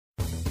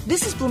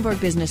This is Bloomberg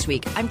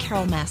Businessweek. I'm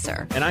Carol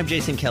Massar. And I'm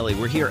Jason Kelly.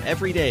 We're here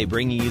every day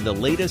bringing you the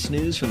latest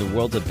news from the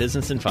worlds of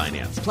business and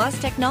finance.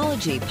 Plus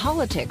technology,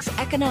 politics,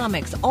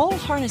 economics, all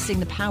harnessing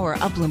the power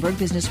of Bloomberg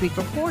Businessweek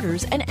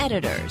reporters and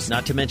editors.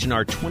 Not to mention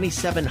our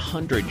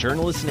 2,700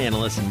 journalists and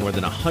analysts in more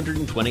than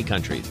 120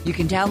 countries. You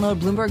can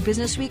download Bloomberg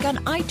Businessweek on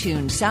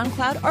iTunes,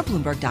 SoundCloud, or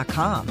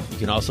Bloomberg.com. You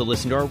can also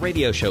listen to our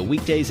radio show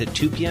weekdays at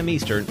 2 p.m.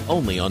 Eastern,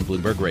 only on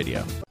Bloomberg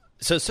Radio.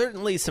 So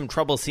certainly some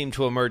trouble seemed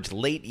to emerge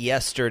late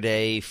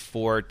yesterday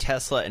for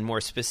Tesla, and more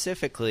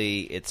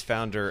specifically, its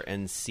founder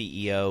and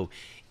CEO,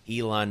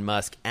 Elon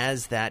Musk.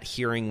 As that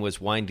hearing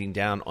was winding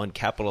down on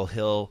Capitol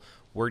Hill,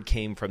 word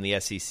came from the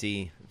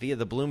SEC via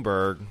the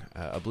Bloomberg,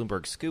 a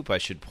Bloomberg scoop, I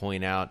should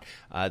point out,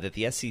 that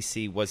the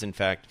SEC was in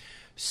fact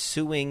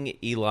suing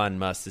Elon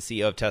Musk, the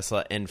CEO of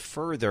Tesla, and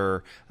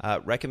further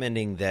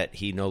recommending that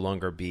he no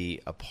longer be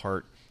a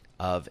part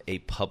of a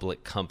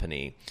public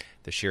company.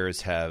 The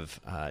shares have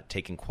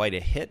taken quite a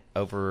hit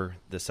over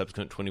the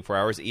subsequent 24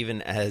 hours,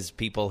 even as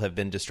people have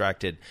been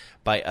distracted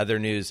by other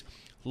news.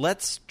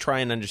 Let's try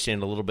and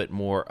understand a little bit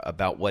more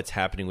about what's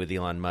happening with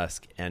Elon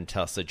Musk and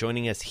Tesla.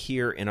 Joining us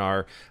here in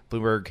our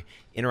Bloomberg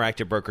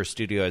Interactive Broker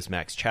studio is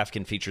Max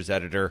Chafkin, features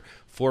editor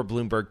for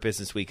Bloomberg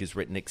Businessweek, who's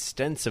written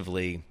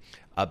extensively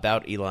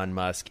about Elon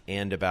Musk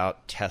and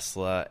about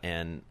Tesla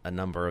and a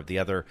number of the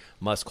other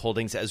Musk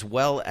holdings, as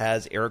well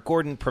as Erik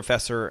Gordon,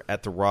 professor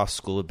at the Ross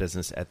School of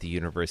Business at the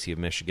University of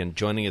Michigan,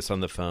 joining us on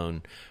the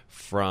phone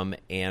from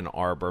Ann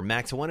Arbor.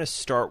 Max, I want to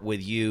start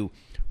with you.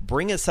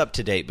 Bring us up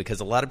to date,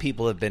 because a lot of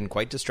people have been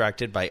quite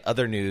distracted by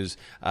other news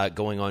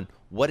going on.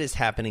 What is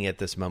happening at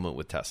this moment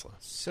with Tesla?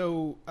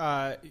 So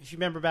if you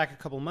remember back a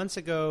couple months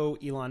ago,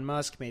 Elon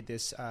Musk made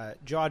this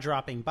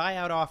jaw-dropping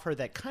buyout offer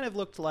that kind of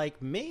looked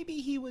like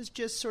maybe he was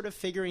just sort of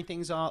figuring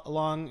things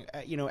along,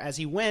 as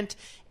he went.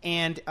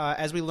 And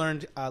as we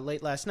learned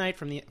late last night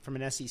from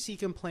an SEC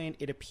complaint,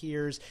 it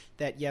appears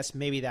that, yes,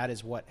 maybe that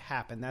is what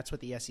happened. That's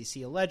what the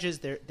SEC alleges.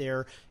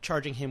 They're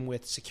charging him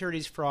with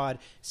securities fraud,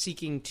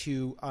 seeking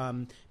to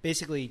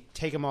basically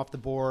take him off the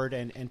board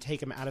and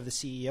take him out of the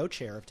CEO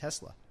chair of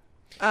Tesla.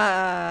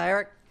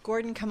 Erik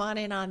Gordon, come on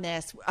in on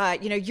this.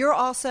 You're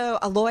also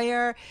a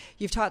lawyer.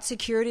 You've taught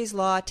securities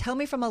law. Tell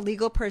me from a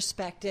legal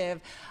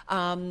perspective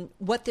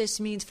what this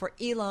means for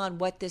Elon,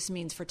 what this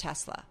means for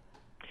Tesla.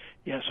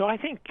 Yeah, so I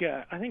think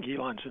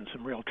Elon's in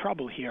some real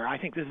trouble here. I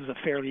think this is a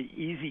fairly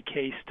easy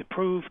case to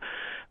prove.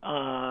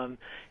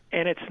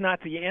 And it's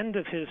not the end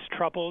of his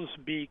troubles,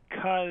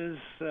 because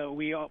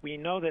we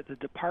know that the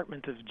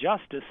Department of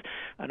Justice,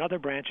 another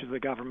branch of the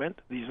government,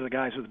 these are the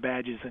guys with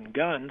badges and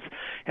guns,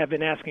 have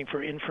been asking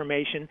for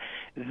information.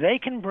 They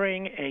can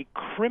bring a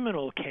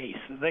criminal case.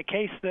 The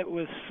case that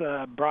was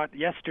brought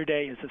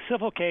yesterday is a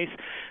civil case.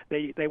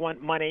 They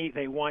want money.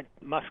 They want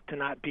Musk to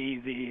not be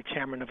the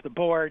chairman of the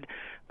board.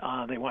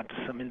 They want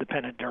some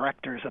independent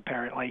directors,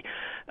 apparently.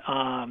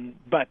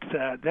 But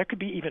there could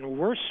be even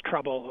worse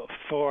trouble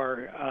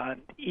for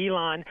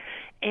Elon.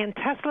 And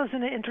Tesla's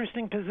in an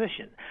interesting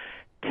position.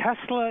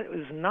 Tesla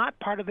is not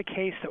part of the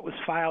case that was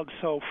filed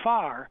so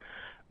far,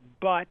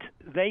 but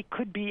they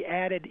could be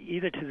added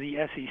either to the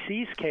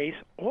SEC's case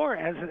or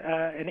as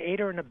an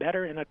aider and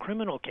abettor in a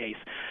criminal case.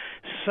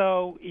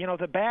 So,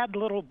 the bad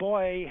little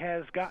boy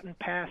has gotten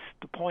past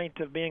the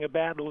point of being a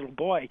bad little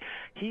boy.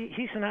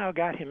 He's now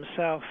got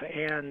himself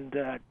and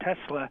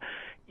Tesla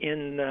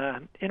in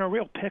a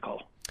real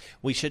pickle.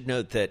 We should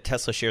note that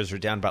Tesla shares are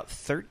down about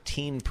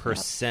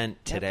 13%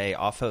 today,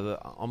 off of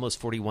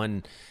almost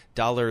 $41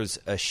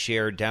 a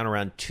share, down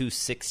around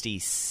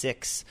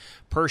 $266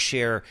 per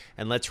share.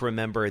 And let's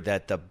remember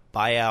that the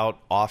buyout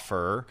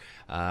offer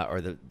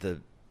or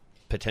the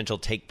potential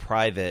take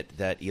private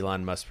that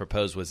Elon Musk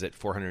proposed was at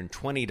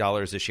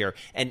 $420 a share.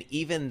 And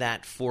even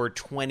that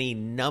 420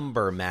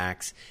 number,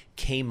 Max,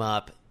 came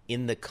up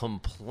in the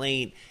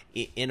complaint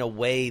in a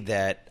way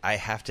that I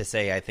have to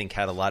say I think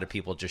had a lot of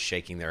people just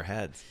shaking their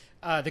heads.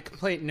 The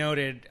complaint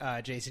noted,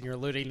 Jason, you're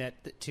alluding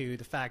to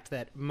the fact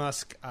that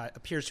Musk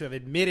appears to have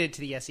admitted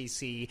to the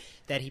SEC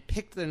that he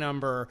picked the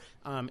number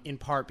in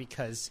part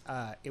because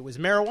it was a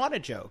marijuana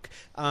joke,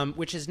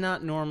 which is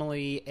not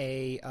normally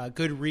a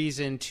good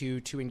reason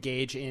to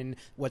engage in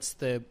what's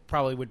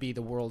probably would be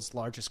the world's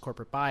largest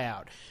corporate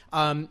buyout.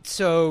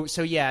 So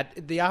yeah,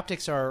 the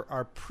optics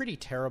are pretty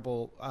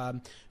terrible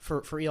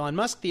for Elon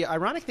Musk. The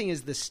ironic thing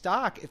is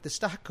if the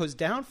stock goes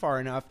down far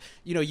enough,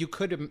 you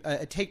could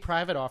a take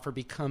private offer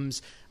becomes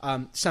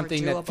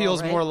something that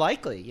feels more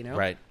likely,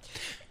 Right.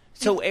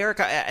 So, Erik,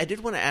 I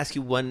did want to ask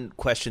you one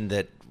question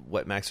that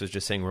what Max was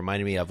just saying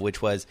reminded me of,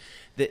 which was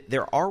that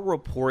there are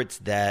reports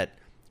that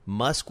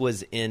Musk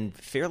was in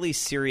fairly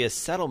serious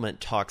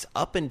settlement talks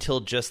up until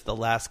just the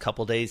last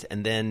couple days,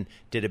 and then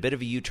did a bit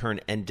of a U-turn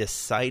and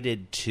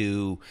decided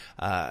to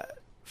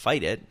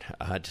fight it,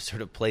 to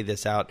sort of play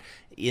this out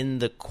in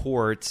the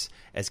courts.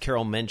 As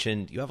Carol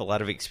mentioned, you have a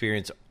lot of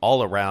experience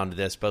all around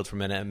this, both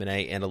from an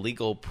M&A and a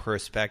legal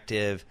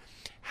perspective.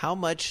 How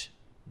much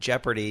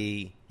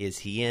jeopardy is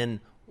he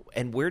in,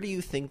 and where do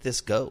you think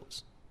this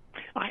goes?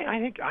 I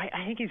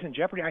I think he's in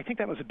jeopardy. I think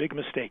that was a big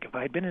mistake. If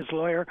I had been his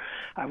lawyer,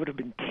 I would have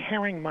been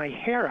tearing my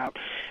hair out,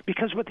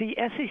 because what the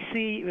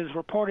SEC was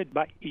reported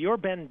by your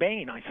Ben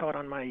Bain, I saw it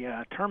on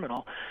my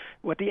terminal.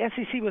 What the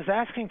SEC was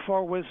asking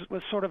for was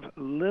sort of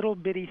little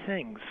bitty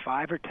things,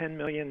 $5 or $10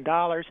 million,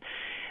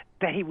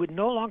 that he would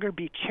no longer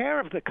be chair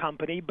of the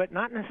company, but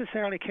not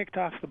necessarily kicked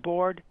off the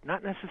board,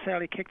 not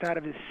necessarily kicked out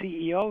of his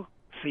CEO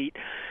seat.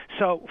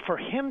 So for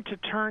him to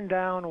turn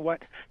down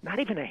what, not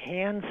even a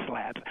hand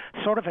slap,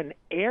 sort of an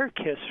air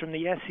kiss from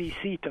the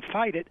SEC to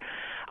fight it,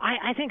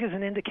 I think is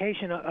an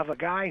indication of a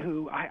guy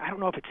who, I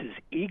don't know if it's his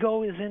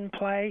ego is in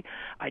play.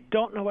 I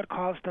don't know what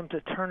caused him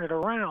to turn it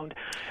around,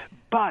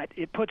 but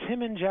it puts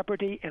him in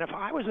jeopardy. And if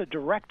I was a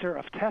director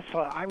of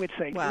Tesla, I would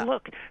say,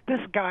 look,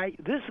 this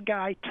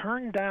guy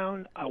turned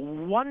down a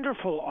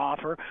wonderful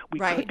offer. We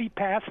could be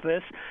past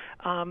this.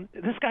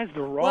 This guy's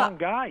the wrong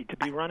guy to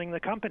be running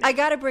the company. I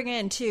got to bring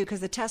in, too,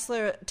 because the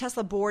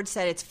Tesla board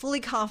said it's fully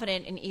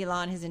confident in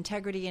Elon, his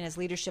integrity, and his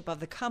leadership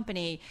of the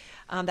company.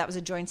 That was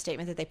a joint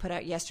statement that they put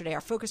out yesterday. Our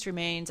focus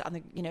remains on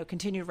the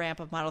continued ramp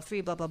of Model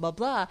 3, blah, blah, blah,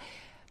 blah.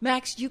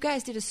 Max, you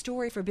guys did a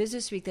story for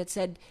Businessweek that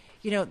said,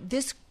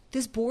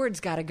 this board's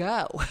got to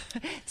go.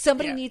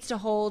 Somebody needs to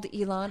hold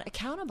Elon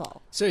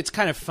accountable. So it's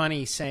kind of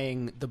funny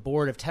saying the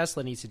board of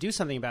Tesla needs to do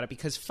something about it,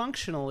 because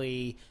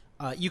functionally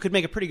you could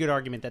make a pretty good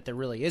argument that there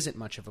really isn't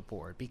much of a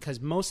board, because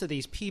most of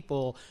these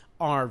people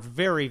are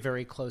very,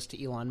 very close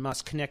to Elon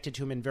Musk, connected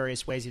to him in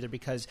various ways, either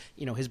because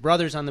his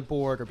brother's on the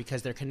board or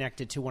because they're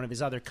connected to one of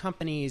his other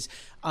companies.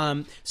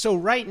 So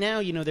right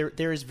now,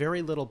 there is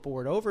very little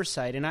board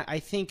oversight, and I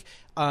think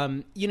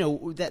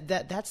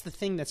that's the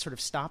thing that's sort of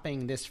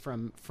stopping this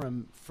from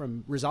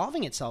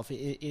resolving itself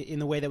in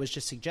the way that was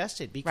just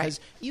suggested,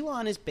 because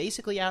Elon is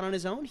basically out on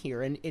his own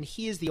here, and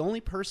he is the only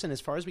person,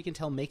 as far as we can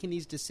tell, making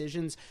these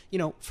decisions,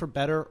 for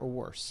better or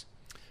worse.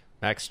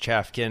 Max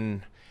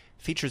Chafkin,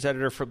 features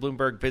editor for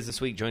Bloomberg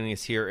Businessweek, joining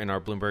us here in our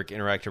Bloomberg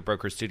Interactive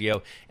Broker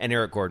studio, and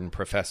Erik Gordon,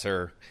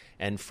 professor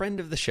and friend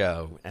of the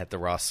show at the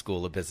Ross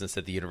School of Business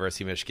at the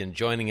University of Michigan,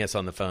 joining us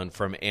on the phone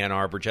from Ann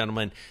Arbor.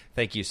 Gentlemen,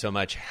 thank you so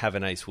much. Have a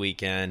nice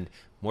weekend.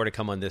 More to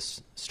come on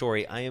this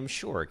story, I am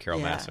sure, Carol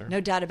Massar.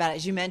 No doubt about it.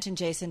 As you mentioned,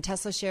 Jason,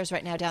 Tesla shares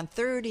right now down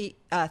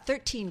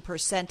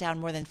 13%, down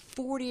more than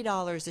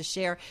 $40 a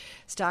share.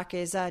 Stock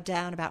is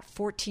down about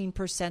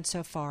 14%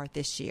 so far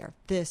this year.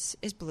 This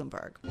is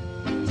Bloomberg.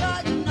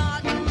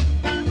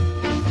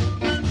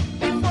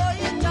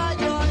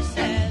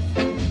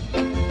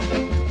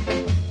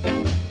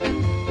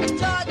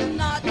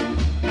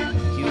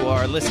 You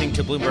are listening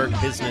to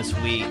Bloomberg Business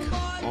Week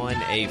on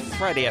a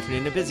Friday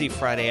afternoon, a busy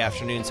Friday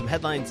afternoon. Some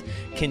headlines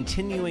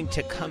continuing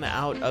to come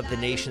out of the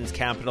nation's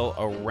capital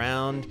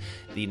around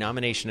the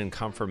nomination and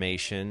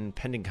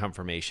pending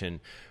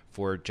confirmation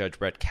for Judge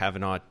Brett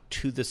Kavanaugh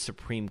to the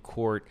Supreme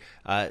Court.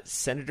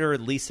 Senator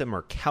Lisa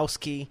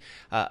Murkowski,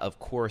 of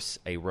course,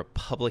 a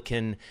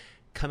Republican,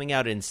 coming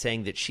out and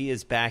saying that she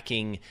is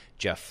backing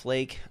Jeff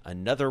Flake,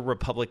 another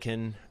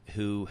Republican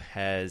who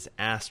has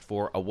asked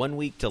for a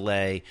 1-week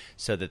delay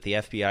so that the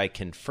FBI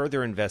can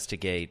further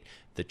investigate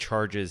the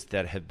charges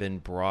that have been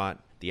brought,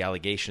 the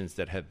allegations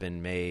that have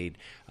been made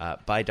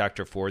by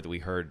Dr. Ford that we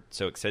heard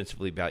so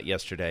extensively about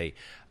yesterday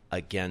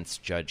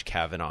against Judge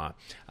Kavanaugh.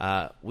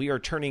 We are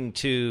turning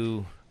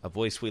to a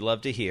voice we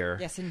love to hear.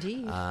 Yes,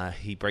 indeed.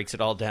 He breaks it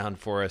all down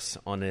for us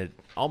on an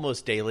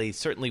almost daily,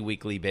 certainly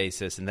weekly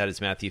basis, and that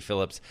is Matthew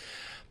Phillips,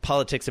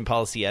 politics and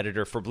policy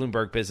editor for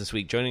Bloomberg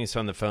Businessweek, joining us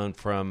on the phone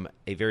from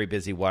a very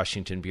busy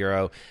Washington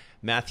bureau.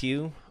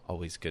 Matthew,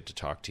 always good to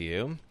talk to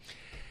you.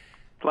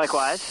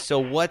 Likewise. So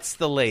what's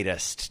the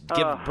latest?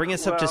 Bring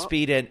us up to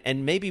speed,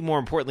 and maybe more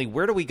importantly,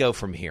 where do we go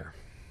from here?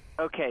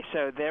 Okay,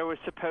 so there was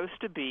supposed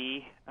to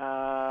be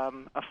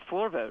a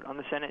floor vote on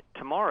the Senate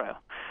tomorrow.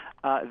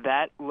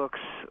 That looks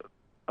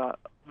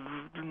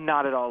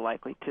not at all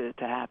likely to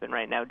happen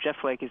right now. Jeff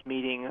Flake is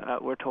meeting,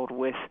 we're told,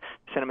 with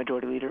Senate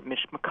Majority Leader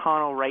Mitch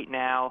McConnell right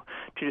now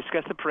to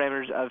discuss the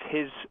parameters of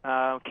his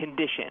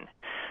condition.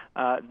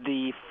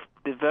 The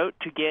vote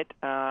to get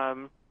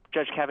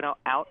Judge Kavanaugh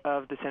out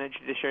of the Senate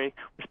Judiciary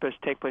was supposed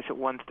to take place at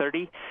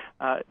 1:30.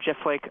 Jeff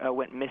Flake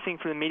went missing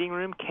from the meeting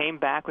room, came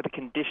back with a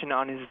condition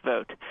on his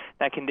vote.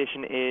 That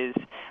condition is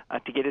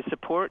to get his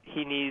support,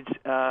 he needs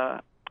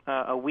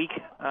a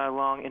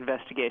week-long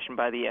investigation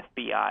by the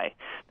FBI.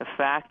 The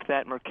fact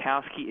that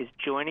Murkowski is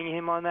joining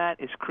him on that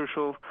is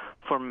crucial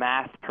for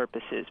math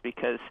purposes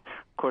because,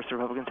 of course, the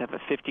Republicans have a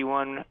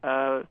 51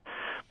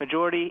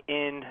 majority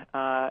in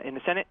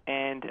the Senate,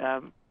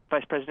 and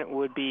Vice President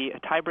would be a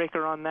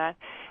tiebreaker on that.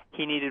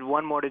 He needed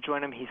one more to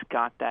join him. He's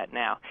got that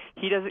now.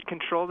 He doesn't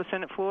control the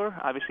Senate floor.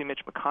 Obviously,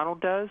 Mitch McConnell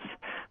does.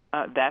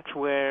 That's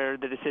where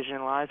the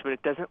decision lies, but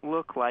it doesn't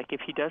look like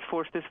if he does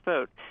force this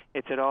vote,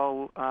 it's at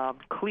all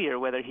clear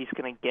whether he's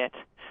going to get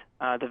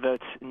the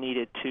votes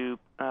needed to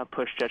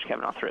push Judge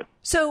Kavanaugh through.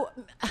 So,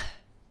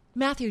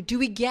 Matthew, do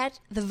we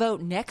get the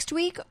vote next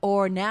week,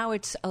 or now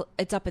it's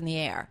up in the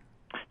air?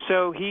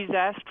 So he's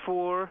asked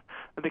for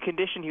the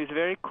condition. He was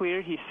very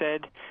clear. He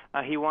said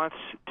he wants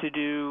to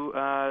do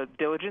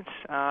diligence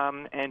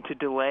and to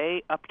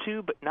delay up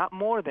to, but not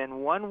more than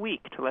 1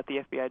 week, to let the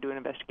FBI do an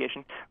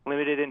investigation,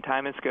 limited in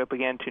time and scope,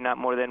 again, to not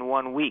more than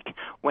 1 week.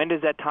 When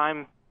does that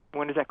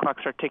clock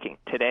start ticking?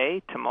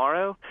 Today?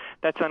 Tomorrow?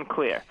 That's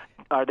unclear.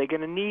 Are they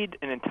going to need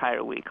an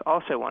entire week?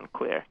 Also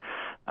unclear.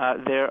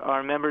 There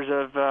are members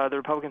of the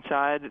Republican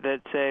side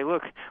that say,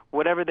 look,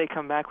 whatever they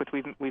come back with,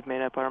 we've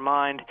made up our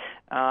mind.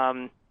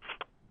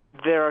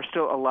 There are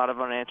still a lot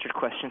of unanswered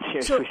questions here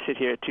as we sit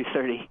here at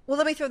 2:30. Well,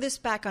 let me throw this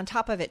back on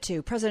top of it,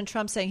 too. President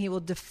Trump saying he will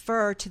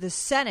defer to the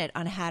Senate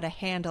on how to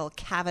handle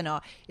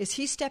Kavanaugh. Is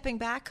he stepping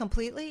back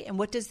completely? And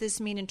what does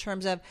this mean in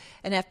terms of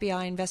an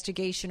FBI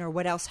investigation, or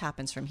what else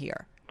happens from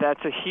here?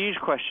 That's a huge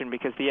question,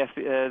 because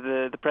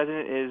the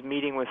president is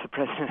meeting with the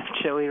president of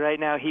Chile right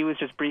now. He was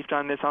just briefed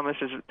on this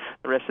almost as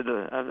the rest of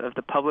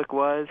the public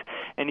was,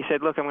 and he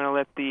said, "Look, I'm going to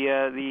let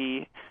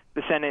the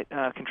Senate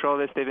control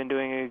this. They've been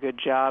doing a good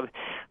job."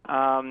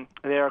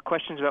 There are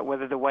questions about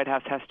whether the White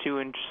House has to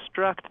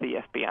instruct the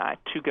FBI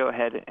to go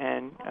ahead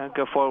and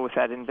go forward with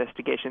that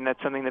investigation.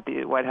 That's something that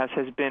the White House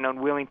has been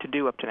unwilling to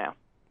do up to now.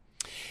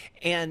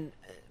 And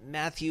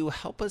Matthew,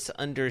 help us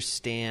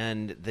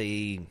understand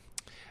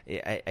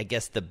I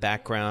guess the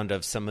background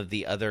of some of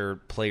the other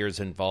players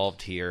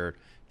involved here.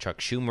 Chuck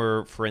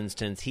Schumer, for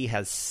instance, he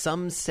has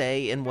some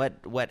say in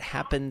what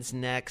happens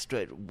next.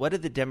 What do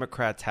the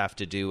Democrats have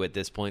to do at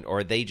this point, or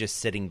are they just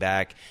sitting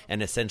back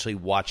and essentially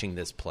watching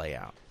this play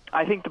out?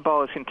 I think the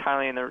ball is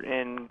entirely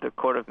in the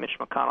court of Mitch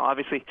McConnell.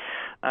 Obviously,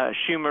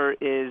 Schumer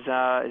is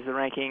the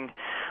ranking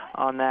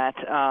on that,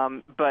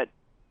 but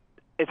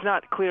it's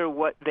not clear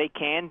what they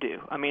can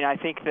do. I mean, I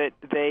think that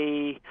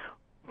they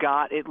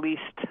got at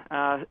least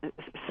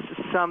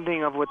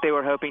something of what they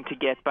were hoping to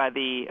get by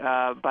the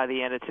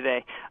end of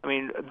today. I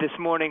mean, this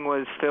morning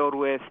was filled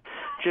with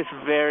just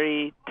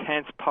very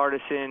tense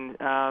partisan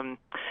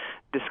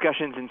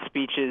discussions and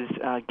speeches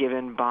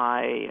given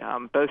by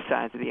both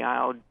sides of the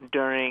aisle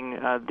during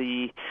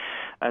the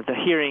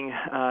hearing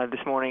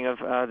this morning of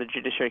the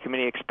Judiciary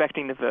Committee,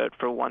 expecting to vote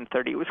for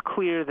 1:30. It was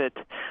clear that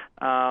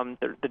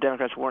the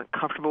Democrats weren't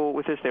comfortable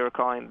with this. They were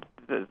calling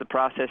the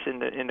process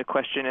into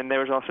question, and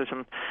there was also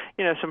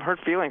some hurt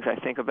feelings, I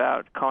think,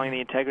 about calling the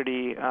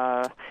integrity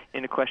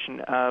into question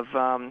of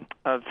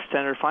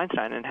Senator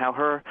Feinstein and how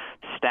her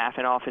staff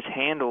and office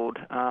handled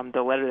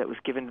the letter that was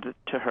given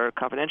to her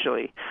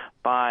confidentially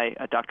by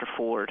Dr.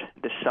 Ford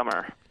this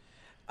summer.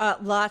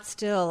 Lots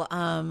still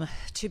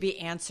to be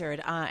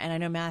answered, and I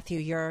know, Matthew,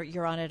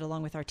 you're on it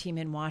along with our team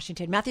in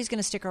Washington. Matthew's going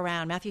to stick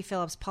around. Matthew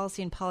Phillips,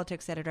 Policy and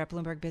Politics Editor at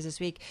Bloomberg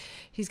Businessweek.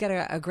 He's got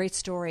a great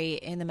story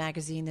in the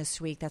magazine this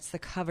week. That's the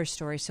cover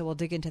story, so we'll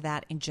dig into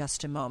that in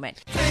just a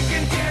moment.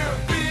 Taking care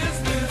of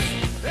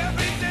business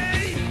every day.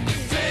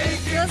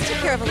 Let's take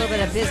care of a little bit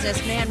of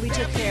business. Man, we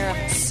took care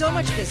of so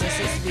much business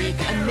this week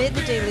amid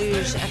the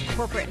deluge of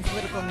corporate and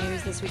political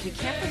news this week. We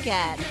can't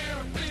forget.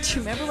 Do you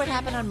remember what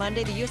happened on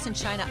Monday? The U.S. and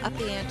China upped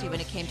the ante when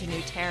it came to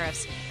new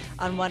tariffs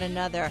on one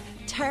another.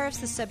 Tariffs,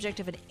 the subject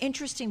of an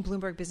interesting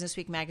Bloomberg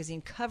Businessweek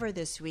magazine cover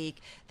this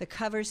week. The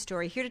cover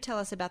story here to tell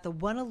us about the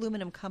one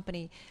aluminum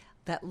company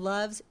that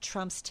loves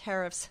Trump's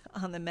tariffs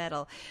on the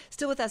metal.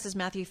 Still with us is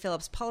Matthew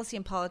Phillips, Policy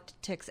and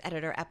Politics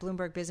Editor at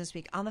Bloomberg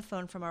Businessweek, on the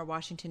phone from our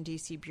Washington,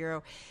 D.C.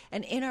 bureau,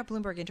 and in our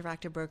Bloomberg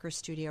Interactive Broker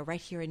studio right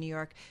here in New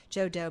York,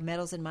 Joe Deaux,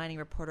 Metals and Mining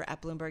Reporter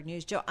at Bloomberg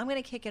News. Joe, I'm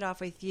going to kick it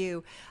off with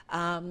you.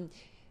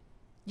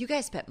 You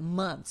guys spent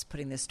months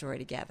putting this story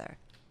together.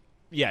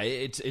 Yeah,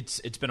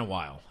 it's been a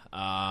while.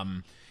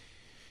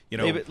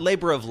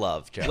 Labor of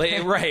love, Joe.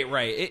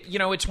 Right.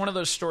 It's one of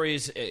those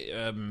stories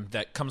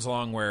that comes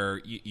along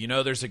where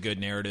there's a good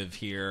narrative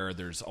here.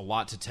 There's a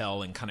lot to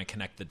tell and kind of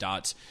connect the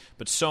dots.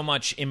 But so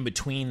much in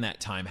between that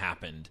time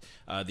happened.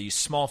 These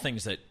small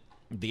things that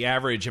the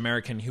average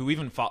American who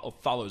even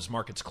follows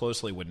markets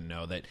closely wouldn't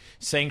know, that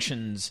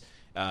sanctions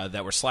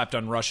that were slapped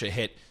on Russia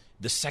hit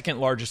the second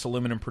largest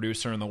aluminum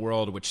producer in the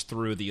world, which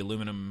threw the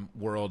aluminum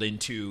world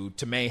into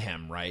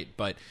mayhem, right?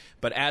 But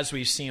as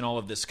we've seen all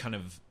of this kind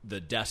of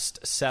the dust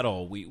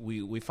settle,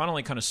 we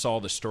finally kind of saw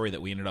the story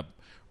that we ended up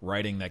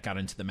writing that got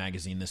into the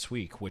magazine this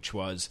week, which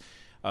was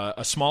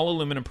a small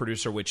aluminum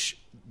producer, which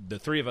the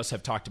three of us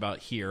have talked about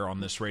here on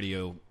this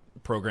radio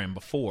program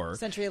before.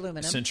 Century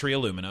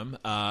Aluminum.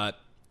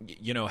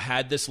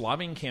 Had this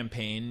lobbying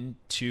campaign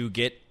to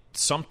get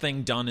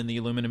something done in the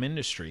aluminum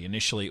industry.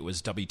 Initially, it was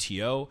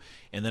WTO,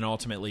 and then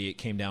ultimately it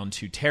came down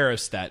to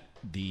tariffs that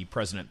the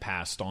president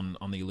passed on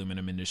the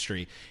aluminum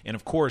industry. And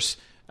of course,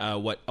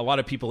 what a lot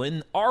of people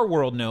in our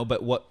world know,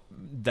 but what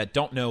that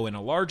don't know in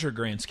a larger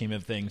grand scheme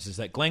of things, is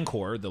that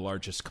Glencore, the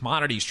largest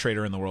commodities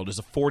trader in the world, is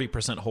a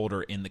 40%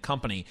 holder in the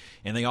company,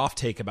 and they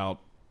offtake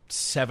about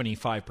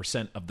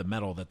 75% of the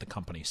metal that the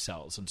company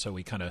sells. And so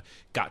we kind of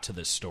got to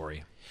this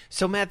story.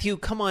 So, Matthew,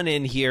 come on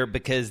in here,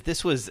 because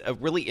this was a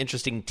really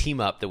interesting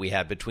team-up that we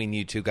had between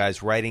you two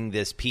guys writing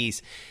this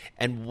piece.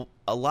 And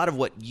a lot of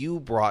what you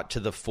brought to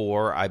the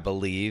fore, I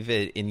believe,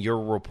 in your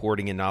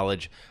reporting and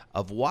knowledge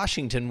of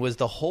Washington was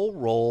the whole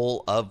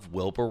role of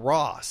Wilbur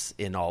Ross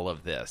in all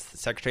of this. The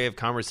Secretary of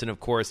Commerce, and, of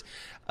course,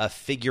 a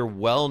figure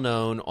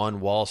well-known on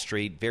Wall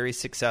Street, very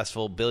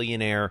successful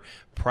billionaire,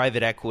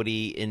 private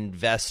equity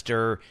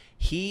investor.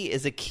 He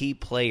is a key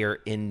player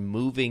in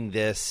moving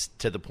this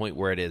to the point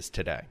where it is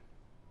today.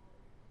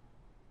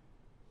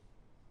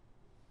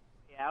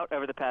 Out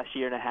over the past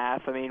year and a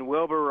half. I mean,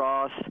 Wilbur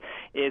Ross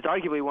is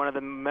arguably one of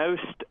the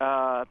most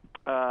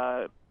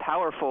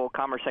powerful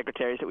commerce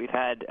secretaries that we've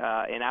had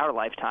in our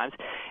lifetimes,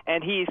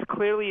 and he's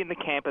clearly in the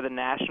camp of the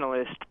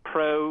nationalist,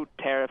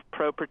 pro-tariff,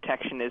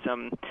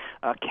 pro-protectionism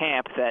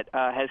camp that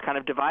has kind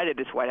of divided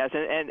this White House,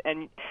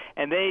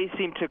 and they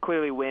seem to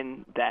clearly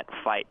win that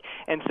fight.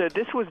 And so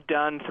this was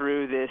done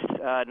through this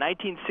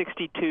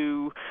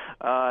 1962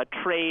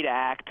 Trade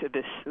Act,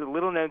 this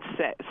little-known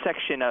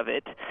section of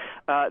it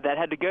that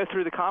had to go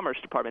through the Commerce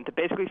Department that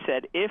basically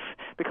said if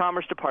the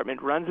Commerce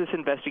Department runs this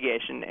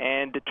investigation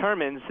and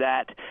determines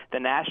that the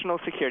national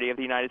security of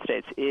the United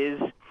States is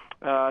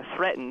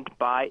threatened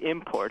by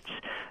imports,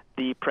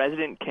 the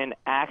president can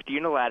act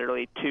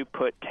unilaterally to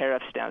put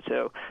tariffs down.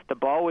 So the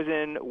ball was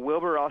in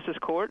Wilbur Ross's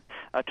court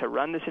to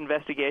run this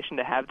investigation,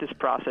 to have this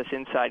process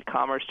inside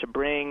commerce, to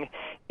bring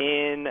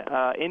in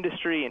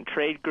industry and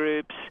trade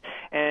groups,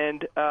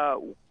 and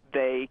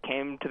they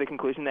came to the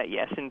conclusion that,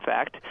 yes, in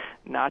fact,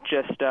 not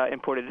just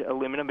imported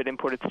aluminum, but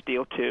imported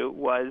steel, too,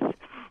 was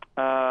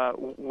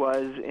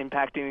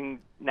impacting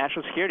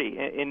national security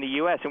in the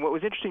U.S. And what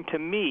was interesting to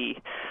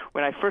me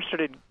when I first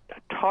started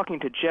talking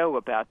to Joe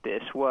about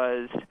this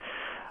was,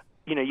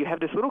 you know, you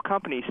have this little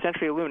company,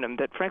 Century Aluminum,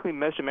 that frankly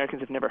most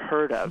Americans have never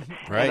heard of.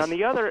 Right. And on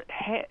the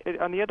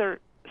other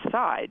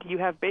side, you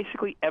have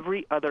basically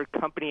every other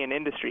company and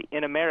industry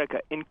in America,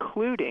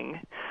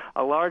 including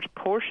a large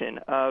portion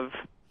of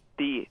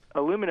the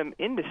aluminum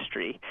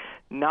industry,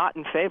 not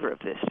in favor of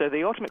this. So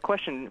the ultimate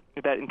question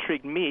that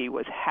intrigued me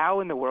was, how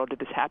in the world did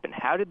this happen?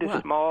 How did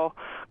this small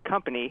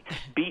company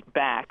beat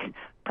back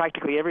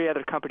practically every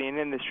other company and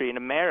industry in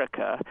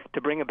America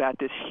to bring about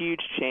this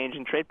huge change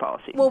in trade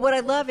policy? Well, what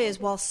I love is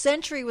while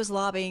Century was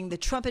lobbying the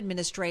Trump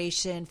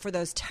administration for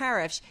those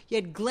tariffs, you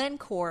had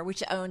Glencore,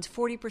 which owns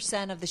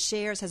 40% of the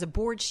shares, has a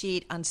board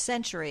sheet on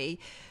Century,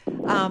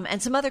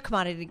 and some other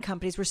commodity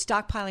companies were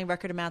stockpiling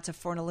record amounts of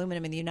foreign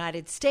aluminum in the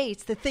United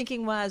States. The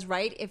thinking was,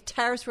 right, if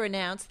tariffs were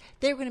announced,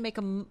 they were going to make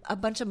a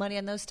bunch of money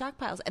on those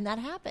stockpiles, and that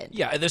happened.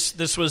 Yeah,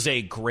 this was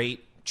a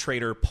great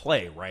trader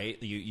play,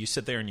 right? You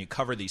sit there and you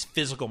cover these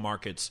physical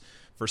markets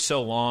for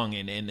so long,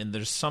 and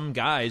there's some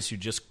guys who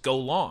just go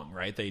long,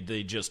 right?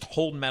 They just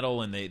hold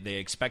metal, and they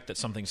expect that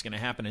something's going to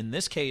happen. In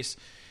this case,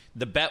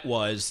 the bet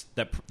was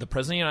that the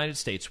President of the United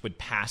States would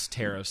pass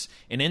tariffs,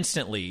 and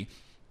instantly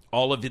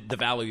all of the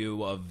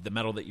value of the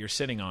metal that you're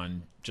sitting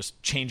on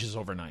just changes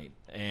overnight.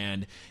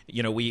 And,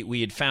 you know,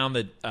 we had found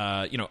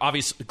that, you know,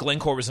 obviously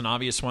Glencore was an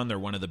obvious one. They're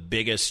one of the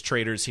biggest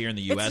traders here in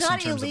the U.S. It's not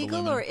in terms illegal,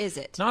 of aluminum. or is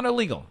it? It's not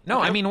illegal. No,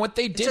 I mean, what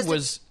they did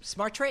was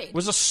smart trade.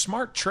 Was a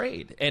smart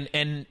trade.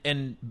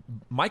 And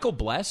Michael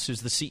Bless,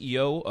 who's the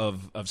CEO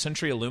of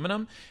Century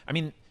Aluminum, I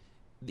mean,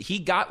 he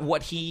got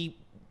what he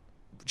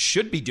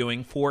should be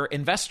doing for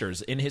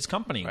investors in his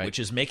company, right, which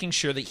is making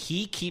sure that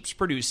he keeps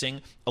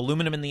producing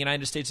aluminum in the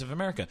United States of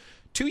America.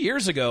 2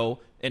 years ago,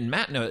 and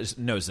Matt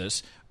knows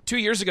this, 2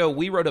 years ago,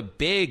 we wrote a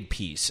big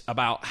piece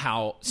about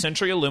how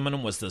Century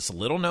Aluminum was this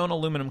little-known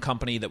aluminum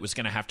company that was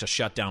going to have to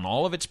shut down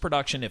all of its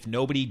production if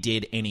nobody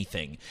did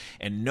anything.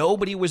 And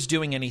nobody was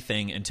doing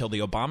anything until the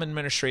Obama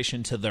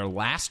administration, to their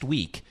last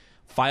week,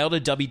 filed a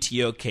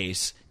WTO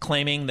case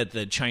claiming that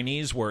the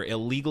Chinese were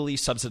illegally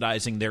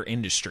subsidizing their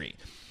industry.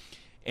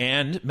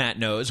 And Matt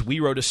knows, we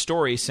wrote a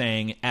story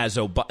saying as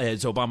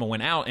Obama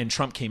went out and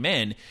Trump came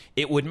in,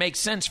 it would make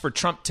sense for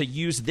Trump to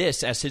use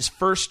this as his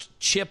first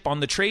chip on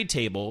the trade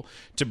table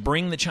to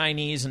bring the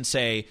Chinese and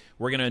say,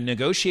 we're going to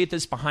negotiate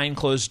this behind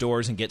closed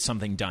doors and get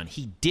something done.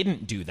 He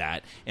didn't do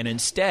that. And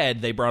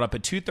instead, they brought up a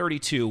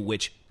 232,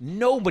 which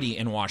nobody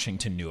in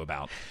Washington knew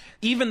about.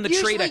 Even the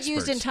usually trade experts.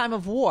 Usually used in time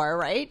of war,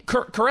 right?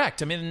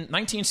 Correct. I mean, in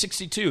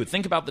 1962,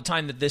 think about the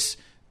time that this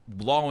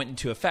law went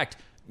into effect.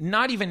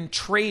 Not even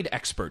trade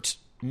experts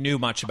knew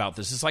much about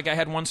this. It's like I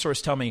had one source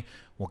tell me,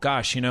 well,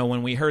 gosh, you know,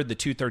 when we heard the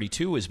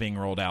 232 was being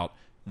rolled out,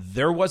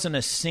 there wasn't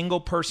a single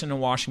person in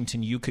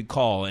Washington you could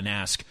call and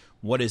ask,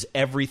 what is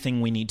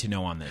everything we need to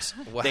know on this?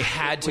 Wow. They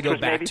had to go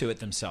back to it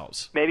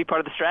themselves. Maybe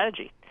part of the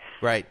strategy.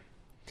 Right.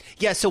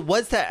 Yeah, so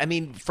was that, I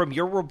mean, from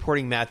your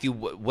reporting, Matthew,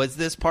 was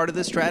this part of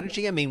the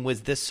strategy? I mean,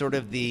 was this sort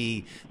of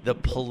the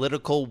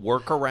political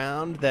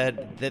workaround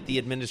that the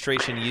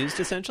administration used,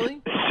 essentially?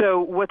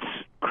 So what's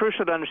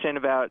crucial to understand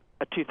about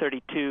a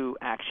 232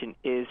 action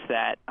is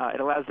that it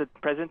allows the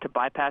president to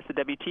bypass the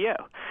WTO.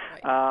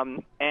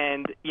 Right.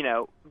 And, you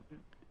know,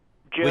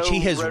 Joe which he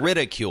has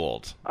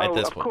ridiculed at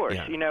this point. Of course.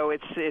 Yeah. You know,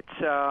 it's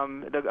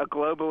a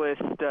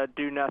globalist,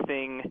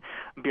 do-nothing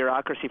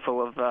bureaucracy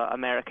full of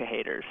America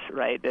haters,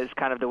 right? That's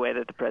kind of the way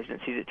that the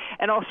president sees it.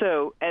 And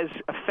also, as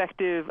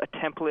effective a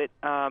template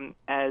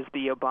as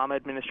the Obama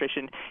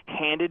administration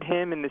handed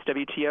him in this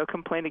WTO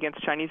complaint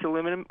against Chinese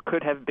aluminum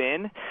could have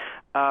been,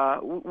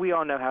 we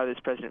all know how this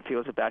president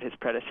feels about his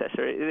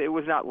predecessor. It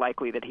was not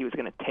likely that he was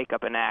going to take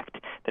up an act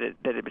that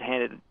had been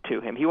handed to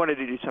him. He wanted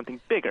to do something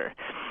bigger.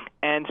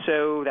 And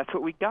so that's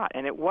what we got.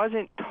 And it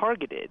wasn't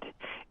targeted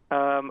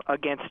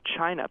against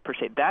China, per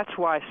se. That's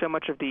why so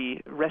much of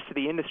the rest of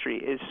the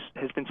industry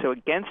has been so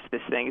against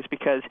this thing, is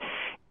because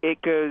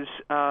it goes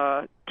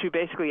to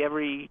basically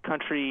every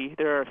country.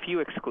 There are a few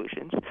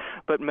exclusions,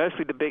 but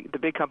mostly the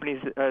big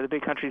companies, the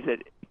big countries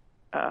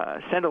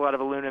that send a lot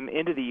of aluminum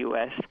into the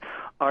U.S.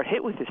 are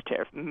hit with this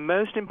tariff.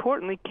 Most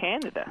importantly,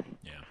 Canada.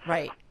 Yeah.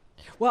 Right.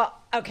 Well,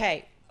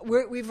 okay.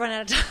 We've run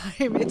out of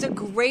time. It's a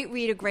great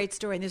read, a great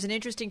story. And there's an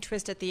interesting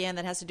twist at the end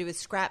that has to do with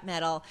scrap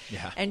metal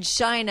and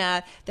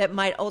China that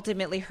might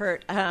ultimately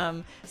hurt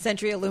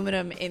Century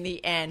Aluminum in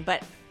the end.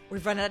 But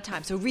we've run out of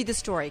time. So read the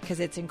story because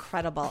it's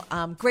incredible.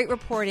 Great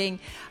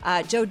reporting.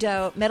 Joe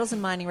Deaux, metals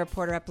and mining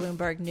reporter at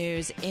Bloomberg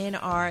News, in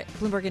our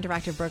Bloomberg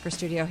Interactive Broker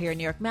studio here in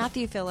New York.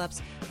 Matthew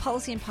Phillips,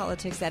 policy and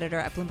politics editor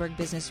at Bloomberg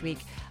Businessweek,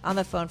 on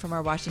the phone from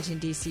our Washington,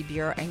 D.C.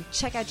 bureau. And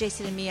check out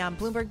Jason and me on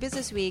Bloomberg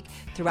Businessweek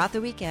throughout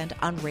the weekend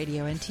on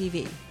radio and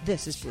TV.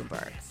 This is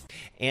Bloomberg.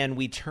 And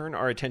we turn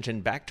our attention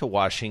back to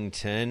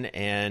Washington,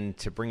 and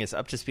to bring us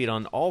up to speed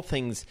on all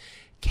things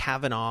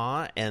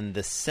Kavanaugh and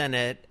the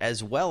Senate,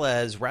 as well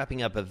as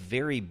wrapping up a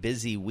very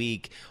busy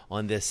week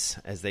on this,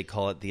 as they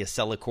call it, the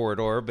Acela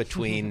corridor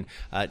between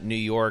New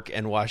York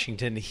and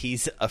Washington.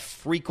 He's a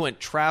frequent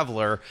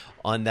traveler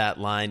on that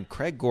line.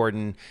 Erik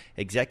Gordon,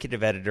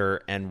 executive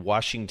editor and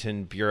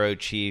Washington bureau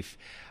chief.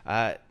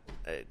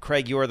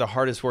 Craig, you are the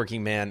hardest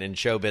working man in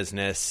show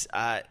business.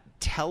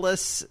 Tell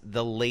us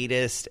the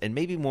latest, and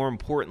maybe more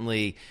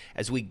importantly,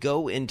 as we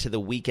go into the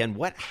weekend,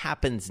 what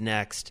happens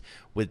next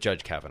with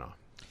Judge Kavanaugh?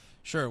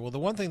 Sure. Well, the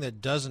one thing that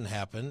doesn't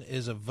happen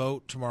is a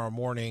vote tomorrow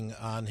morning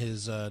on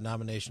his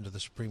nomination to the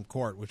Supreme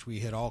Court, which we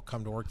had all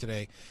come to work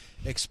today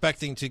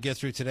expecting to get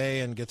through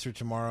today and get through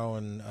tomorrow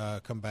and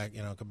come back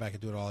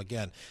and do it all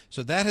again.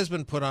 So that has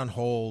been put on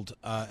hold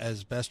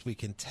as best we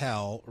can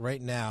tell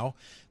right now.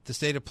 The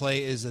state of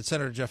play is that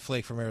Senator Jeff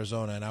Flake from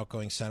Arizona, an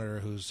outgoing senator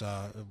who's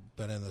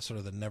been in the sort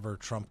of the never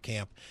Trump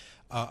camp,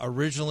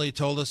 originally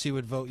told us he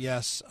would vote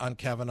yes on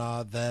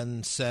Kavanaugh,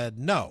 then said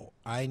no.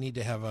 We need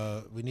to have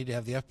the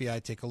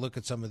FBI take a look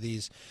at some of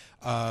these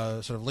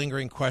sort of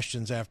lingering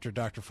questions after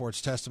Dr.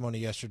 Ford's testimony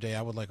yesterday.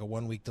 I would like a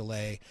 1-week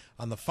delay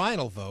on the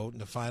final vote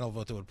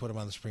that would put him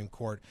on the Supreme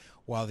Court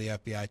while the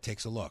FBI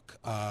takes a look.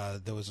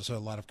 There was a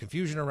lot of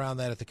confusion around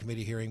that at the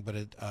committee hearing, but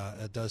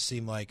it does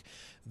seem like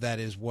that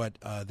is what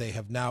they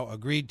have now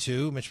agreed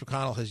to. Mitch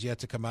McConnell has yet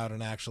to come out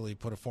and actually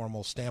put a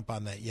formal stamp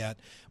on that yet,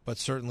 but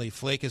certainly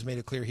Flake has made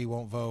it clear he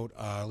won't vote.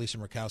 Lisa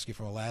Murkowski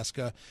from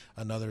Alaska,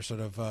 another sort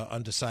of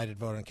undecided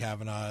vote on Kavanaugh.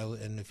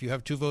 And if you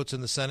have 2 votes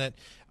in the Senate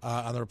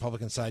on the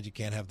Republican side, you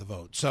can't have the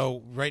vote.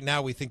 So right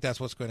now we think that's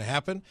what's going to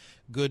happen.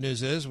 Good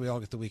news is we all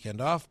get the weekend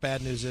off.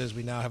 Bad news is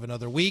we now have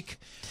another week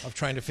of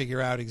trying to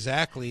figure out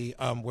exactly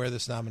where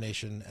this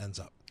nomination ends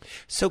up.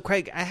 So,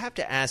 Craig, I have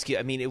to ask you,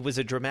 I mean, it was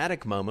a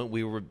dramatic moment.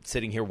 We were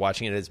sitting here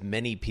watching it, as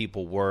many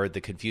people were, the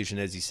confusion,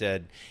 as you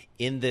said,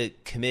 in the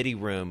committee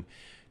room.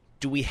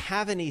 Do we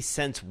have any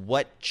sense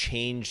what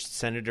changed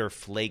Senator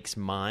Flake's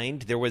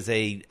mind? There was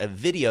a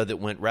video that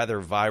went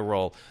rather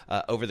viral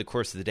over the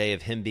course of the day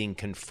of him being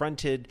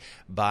confronted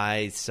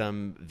by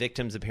some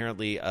victims,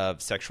 apparently,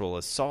 of sexual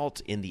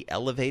assault in the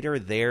elevator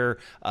there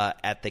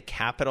at the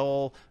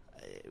Capitol.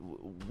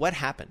 What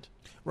happened?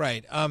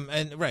 Right.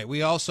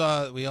 We all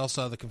saw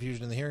the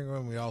confusion in the hearing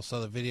room. We all saw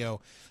the video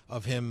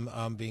of him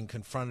being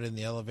confronted in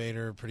the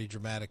elevator. Pretty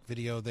dramatic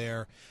video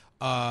there.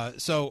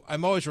 So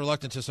I'm always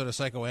reluctant to sort of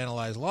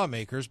psychoanalyze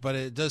lawmakers, but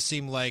it does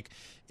seem like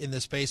in the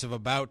space of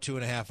about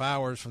 2.5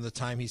 hours from the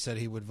time he said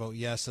he would vote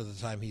yes to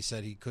the time he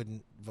said he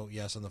couldn't vote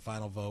yes on the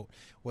final vote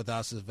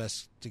without his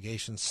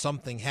investigation,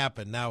 something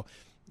happened. Now,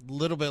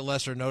 little bit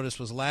lesser notice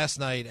was last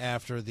night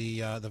after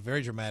the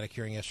very dramatic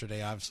hearing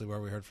yesterday, obviously,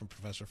 where we heard from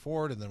Professor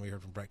Ford and then we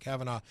heard from Brett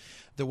Kavanaugh.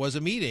 There was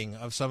a meeting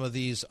of some of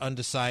these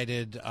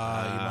undecided, you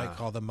might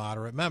call them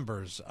moderate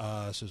members,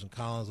 Susan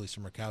Collins, Lisa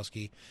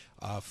Murkowski,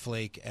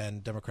 Flake,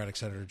 and Democratic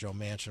Senator Joe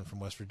Manchin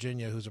from West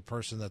Virginia, who's a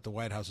person that the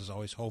White House has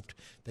always hoped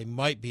they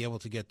might be able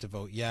to get to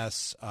vote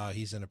yes.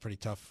 He's in a pretty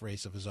tough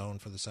race of his own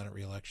for the Senate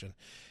reelection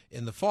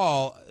in the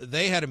fall.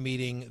 They had a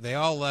meeting. They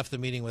all left the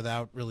meeting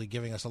without really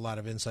giving us a lot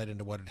of insight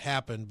into what had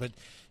happened. But,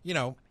 you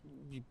know,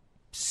 it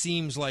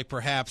seems like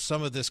perhaps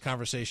some of this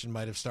conversation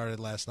might have started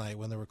last night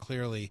when there were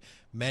clearly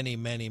many,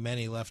 many,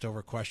 many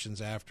leftover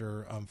questions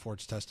after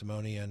Ford's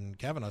testimony and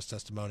Kavanaugh's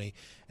testimony,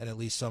 and at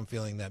least some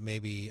feeling that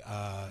maybe,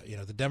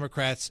 the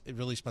Democrats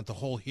really spent the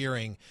whole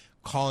hearing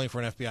calling for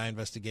an FBI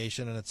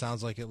investigation, and it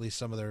sounds like at least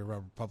some of their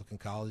Republican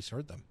colleagues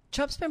heard them.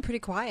 Trump's been pretty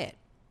quiet.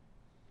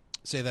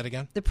 Say that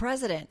again? The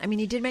president. I mean,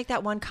 he did make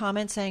that one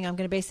comment saying, I'm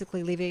going to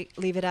basically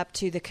leave it up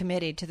to the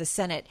committee, to the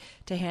Senate,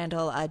 to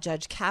handle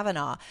Judge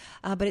Kavanaugh.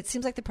 But it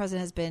seems like the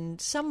president has been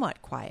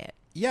somewhat quiet.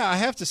 Yeah, I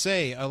have to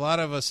say, a lot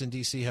of us in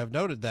D.C. have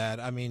noted that.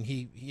 I mean,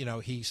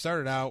 he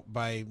started out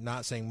by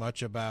not saying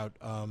much about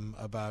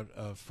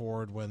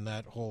Ford when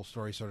that whole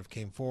story sort of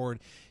came forward.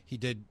 He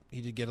did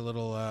get a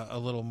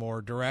little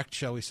more direct,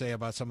 shall we say,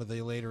 about some of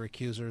the later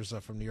accusers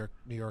from New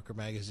Yorker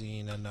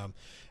Magazine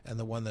and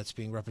the one that's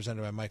being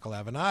represented by Michael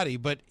Avenatti.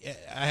 But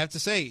I have to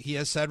say, he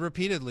has said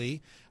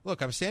repeatedly,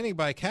 "Look, I'm standing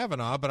by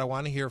Kavanaugh, but I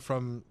want to hear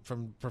from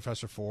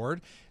Professor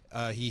Ford."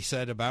 He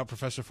said about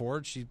Professor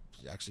Ford, she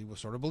actually was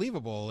sort of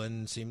believable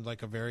and seemed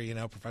like a very,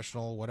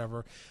 professional,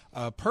 whatever,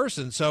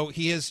 person. So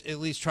he has at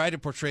least tried to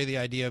portray the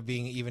idea of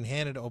being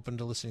even-handed, open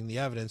to listening to the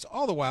evidence,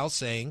 all the while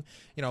saying,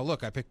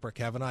 look, I picked Brett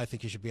Kavanaugh. I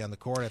think he should be on the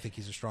court. I think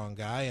he's a strong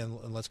guy,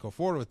 and let's go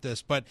forward with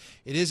this. But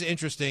it is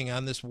interesting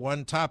on this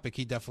one topic,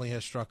 he definitely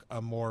has struck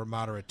a more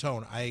moderate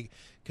tone. I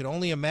could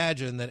only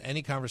imagine that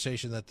any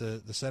conversation that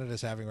the Senate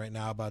is having right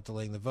now about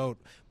delaying the vote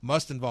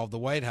must involve the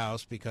White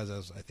House, because,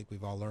 as I think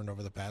we've all learned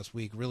over the past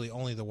week, really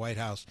only the White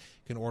House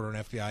can order an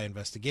FBI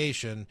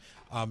investigation.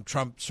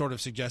 Trump sort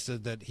of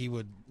suggested that he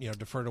would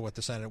defer to what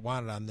the Senate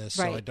wanted on this,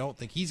 right. So I don't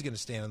think he's going to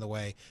stand in the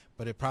way,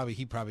 but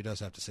he probably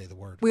does have to say the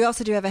word. We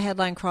also do have a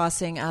headline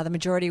crossing. The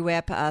Majority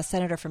Whip,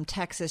 Senator from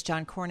Texas,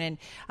 John Cornyn,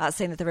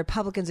 saying that the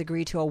Republicans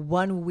agreed to a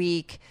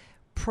 1-week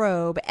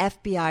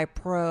FBI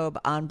probe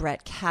on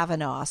Brett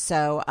Kavanaugh.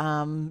 So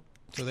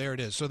there it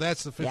is. So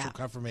that's the official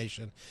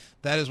confirmation.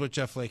 That is what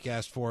Jeff Flake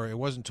asked for. It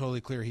wasn't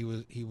totally clear he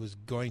was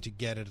going to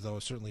get it, though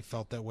it certainly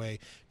felt that way.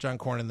 John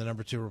Cornyn, the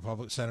number 2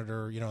 Republican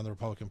senator, in the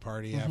Republican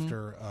Party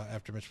after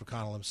Mitch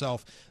McConnell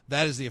himself.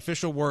 That is the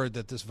official word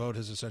that this vote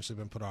has essentially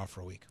been put off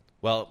for a week.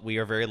 Well, we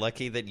are very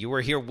lucky that you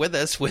were here with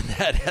us when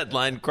that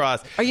headline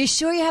crossed. Are you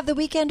sure you have the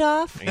weekend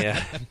off?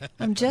 Yeah.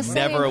 I'm just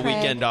Never saying, a Craig.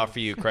 weekend off for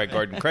you, Craig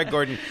Gordon. Craig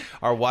Gordon,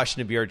 our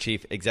Washington Bureau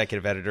Chief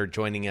Executive Editor,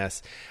 joining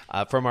us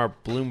from our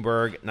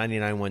Bloomberg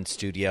 99.1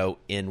 studio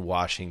in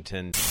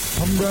Washington.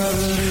 I'm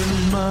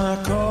driving in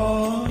my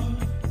car.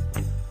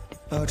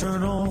 I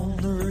turn on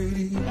the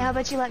radio. How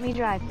about you let me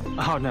drive?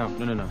 Oh, no.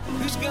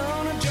 Who's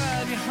gonna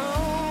drive you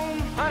home?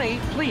 Honey,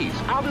 please,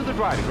 I'll do the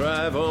driving.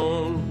 Drive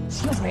on.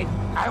 Excuse me,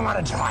 I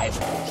want to drive.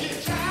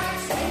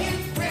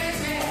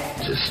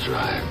 Just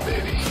drive,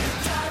 baby.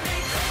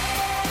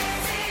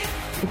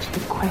 It's the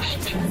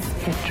question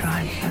that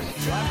drives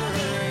us.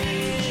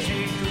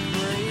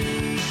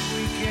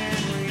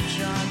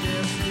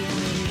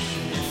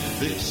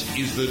 This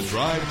is the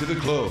Drive to the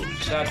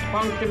Close. That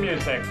funky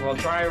music will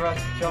drive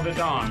us till the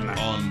dawn.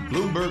 On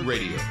Bloomberg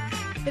Radio.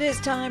 It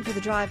is time for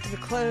the Drive to the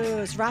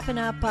Close. Wrapping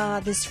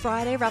up this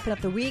Friday, wrapping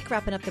up the week,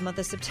 wrapping up the month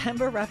of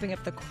September, wrapping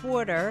up the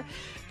quarter.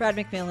 Brad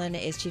McMillan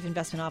is Chief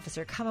Investment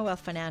Officer, Commonwealth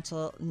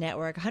Financial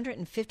Network,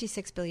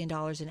 $156 billion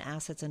in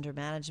assets under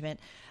management.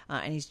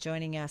 And he's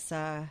joining us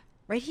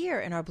right here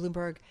in our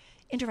Bloomberg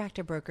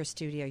Interactive Broker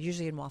Studio,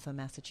 usually in Waltham,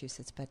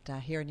 Massachusetts, but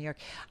here in New York.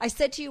 I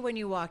said to you when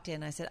you walked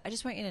in, I said, I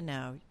just want you to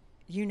know,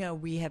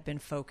 we have been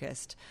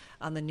focused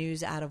on the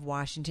news out of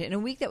Washington in a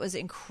week that was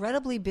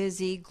incredibly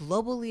busy,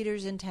 global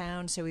leaders in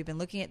town. So we've been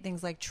looking at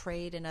things like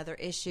trade and other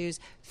issues,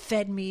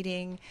 Fed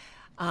meeting.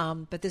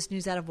 But this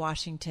news out of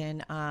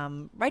Washington,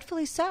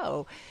 rightfully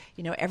so,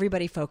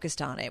 everybody focused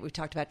on it. We've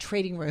talked about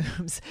trading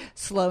rooms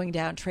slowing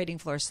down, trading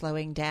floors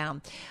slowing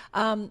down.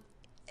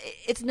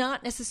 It's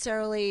not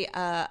necessarily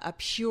a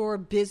pure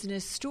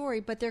business story,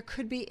 but there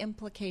could be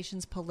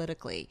implications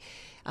politically,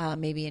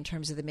 maybe in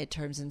terms of the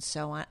midterms and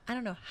so on. I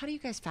don't know. How do you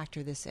guys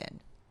factor this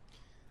in?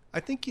 I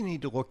think you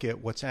need to look at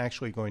what's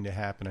actually going to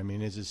happen. I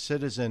mean, as a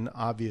citizen,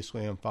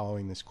 obviously I'm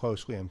following this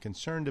closely. I'm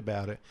concerned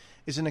about it.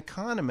 As an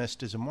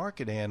economist, as a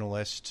market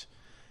analyst,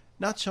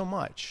 not so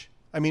much.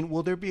 I mean,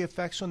 will there be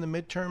effects on the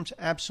midterms?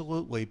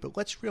 Absolutely. But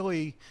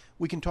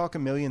we can talk a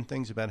million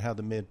things about how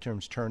the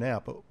midterms turn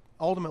out, but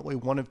ultimately,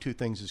 one of two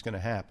things is going to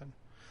happen.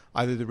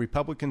 Either the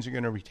Republicans are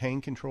going to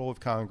retain control of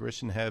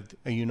Congress and have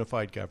a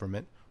unified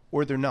government,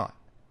 or they're not.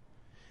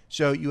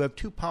 So you have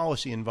two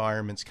policy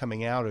environments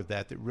coming out of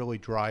that really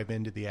drive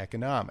into the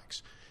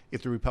economics.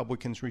 If the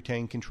Republicans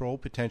retain control,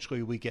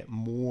 potentially we get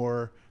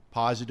more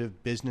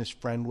positive,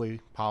 business-friendly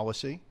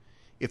policy.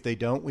 If they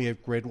don't, we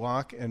have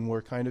gridlock, and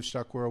we're kind of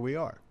stuck where we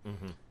are.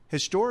 Mm-hmm.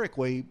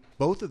 Historically,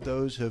 both of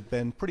those have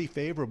been pretty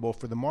favorable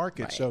for the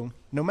market. Right. So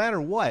no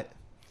matter what,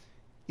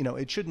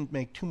 it shouldn't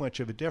make too much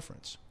of a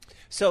difference.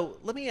 So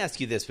let me ask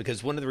you this,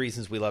 because one of the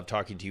reasons we love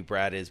talking to you,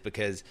 Brad, is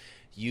because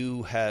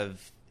you've had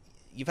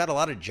a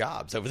lot of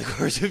jobs over the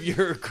course of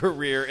your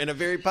career in a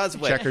very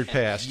positive way. Checkered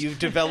past. You've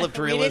developed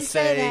real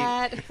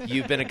estate.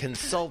 You've been a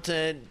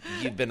consultant.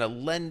 You've been a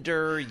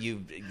lender.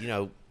 You've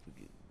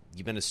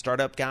been a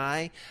startup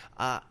guy.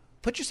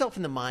 Put yourself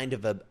in the mind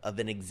of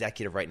an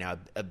executive right now,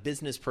 a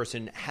business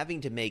person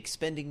having to make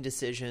spending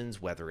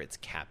decisions, whether it's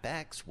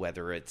CapEx,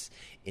 whether it's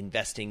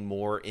investing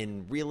more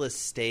in real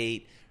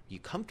estate. Are you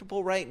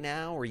comfortable right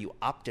now? Are you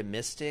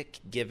optimistic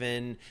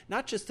given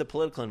not just the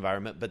political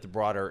environment, but the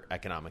broader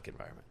economic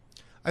environment?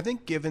 I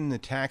think given the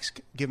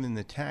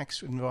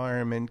tax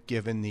environment,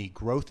 given the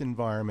growth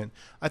environment,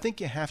 I think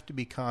you have to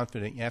be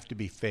confident, you have to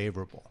be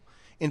favorable.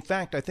 In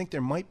fact, I think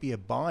there might be a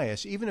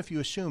bias, even if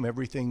you assume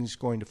everything's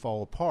going to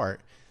fall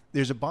apart,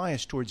 there's a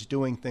bias towards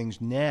doing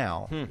things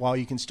now while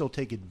you can still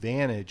take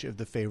advantage of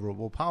the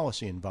favorable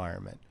policy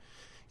environment.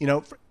 You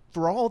know,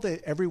 for all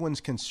that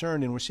everyone's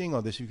concerned, and we're seeing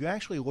all this, if you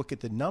actually look at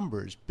the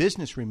numbers,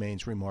 business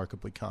remains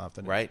remarkably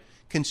confident. Right.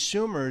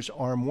 Consumers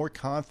are more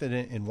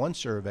confident in one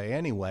survey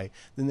anyway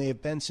than they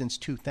have been since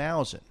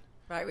 2000.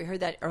 Right. We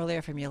heard that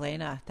earlier from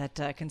Yelena,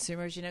 that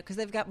consumers, because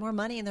they've got more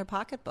money in their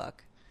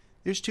pocketbook.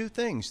 There's two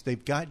things.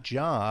 They've got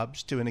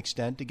jobs to an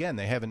extent. Again,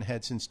 they haven't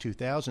had since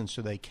 2000,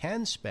 so they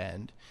can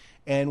spend.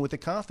 And with the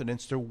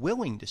confidence, they're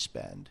willing to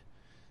spend.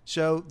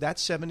 So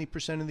that's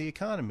 70% of the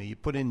economy. You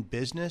put in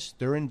business,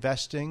 they're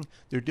investing,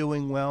 they're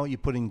doing well. You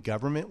put in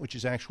government, which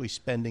is actually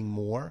spending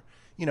more.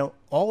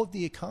 All of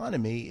the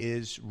economy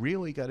is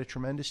really got a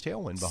tremendous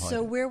tailwind behind it.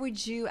 So where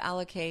would you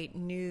allocate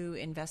new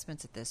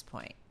investments at this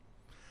point?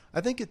 I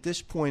think at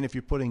this point, if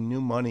you're putting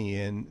new money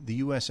in, the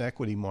U.S.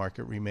 equity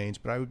market remains,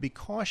 but I would be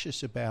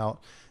cautious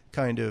about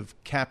kind of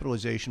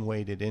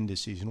capitalization-weighted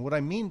indices. And what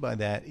I mean by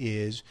that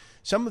is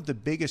some of the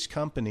biggest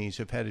companies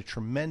have had a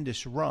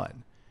tremendous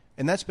run.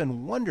 And that's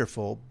been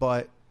wonderful,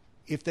 but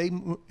if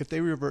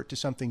they revert to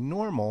something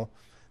normal,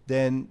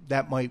 then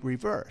that might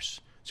reverse.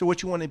 So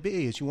what you want to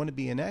be is you want to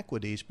be in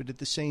equities, but at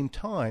the same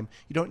time,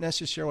 you don't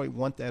necessarily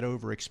want that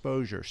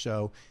overexposure.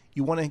 So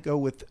you want to go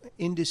with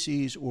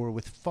indices or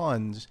with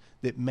funds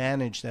that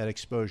manage that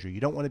exposure.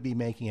 You don't want to be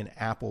making an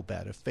Apple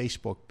bet, a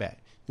Facebook bet.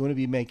 You want to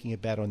be making a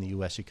bet on the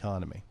U.S.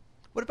 economy.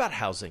 What about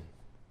housing?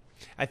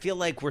 I feel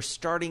like we're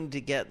starting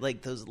to get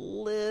like those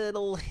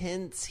little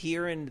hints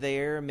here and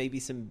there, maybe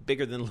some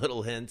bigger than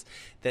little hints,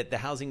 that the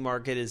housing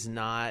market is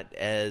not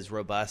as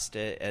robust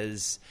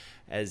as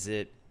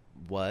it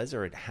was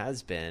or it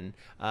has been.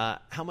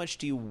 How much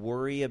do you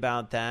worry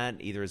about that,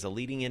 either as a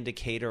leading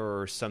indicator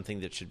or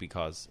something that should be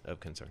cause of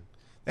concern?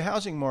 The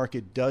housing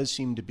market does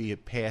seem to be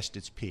past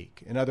its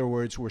peak. In other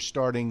words, we're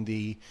starting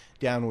the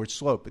downward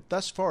slope. But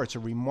thus far, it's a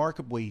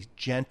remarkably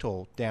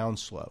gentle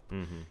downslope.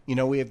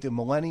 Mm-hmm. We have the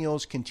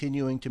millennials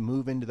continuing to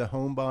move into the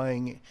home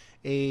buying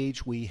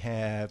age. We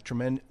have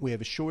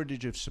a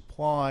shortage of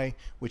supply,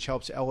 which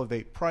helps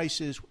elevate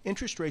prices.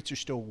 Interest rates are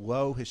still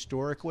low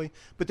historically,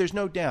 but there's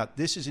no doubt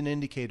this is an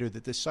indicator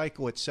that the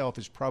cycle itself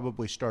is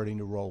probably starting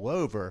to roll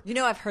over.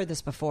 I've heard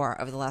this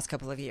before over the last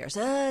couple of years.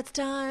 It's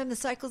time. The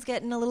cycle's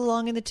getting a little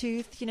long in the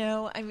tooth.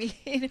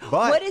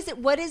 What is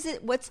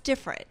it? What's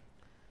different?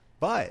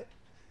 But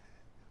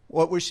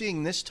what we're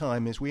seeing this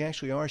time is we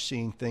actually are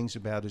seeing things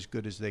about as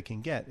good as they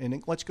can get.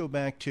 And let's go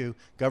back to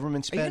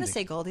government spending. Are you going to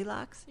say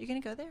Goldilocks? Are you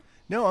going to go there?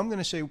 No, I'm going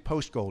to say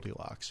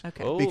post-Goldilocks.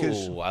 Okay. Oh,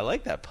 because, I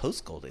like that,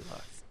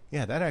 post-Goldilocks.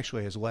 Yeah, that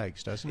actually has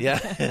legs, doesn't it?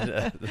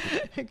 Yeah.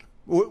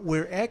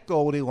 We're at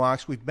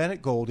Goldilocks. We've been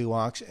at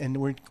Goldilocks, and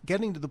we're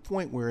getting to the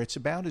point where it's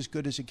about as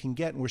good as it can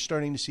get, and we're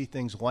starting to see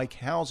things like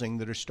housing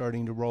that are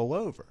starting to roll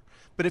over.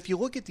 But if you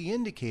look at the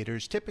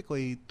indicators,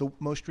 typically the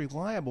most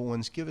reliable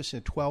ones give us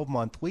a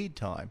 12-month lead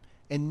time,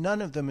 and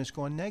none of them has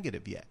gone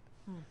negative yet.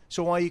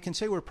 So while you can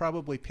say we're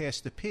probably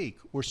past the peak,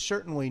 we're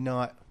certainly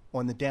not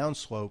on the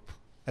downslope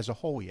as a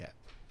whole yet.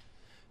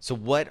 So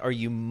what are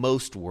you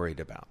most worried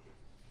about?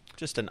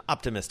 Just an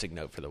optimistic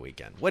note for the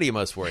weekend. What are you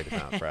most worried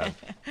about, Brad?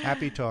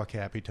 Happy talk.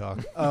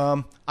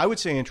 I would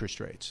say interest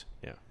rates.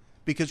 Yeah.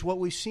 Because what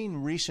we've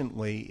seen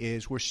recently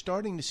is we're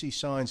starting to see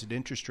signs that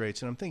interest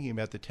rates, and I'm thinking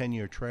about the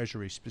 10-year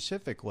Treasury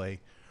specifically,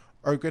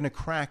 are going to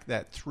crack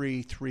that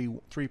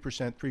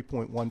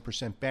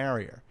 3.1%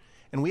 barrier.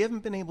 And we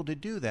haven't been able to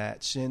do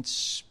that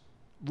since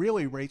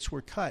really rates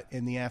were cut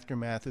in the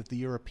aftermath of the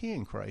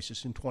European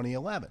crisis in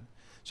 2011.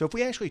 So if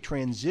we actually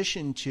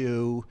transition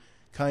to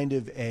kind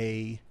of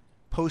a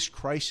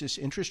post-crisis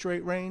interest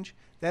rate range,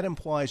 that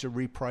implies a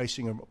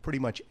repricing of pretty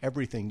much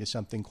everything to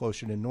something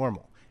closer to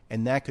normal.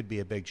 And that could be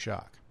a big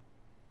shock.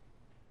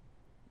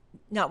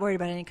 Not worried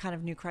about any kind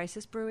of new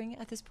crisis brewing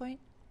at this point?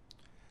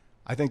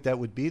 I think that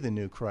would be the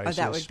new crisis.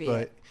 That would be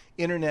but it.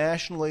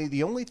 Internationally,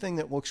 the only thing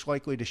that looks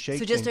likely to shake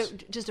things... So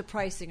just a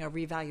pricing, a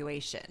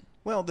revaluation.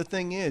 Well, the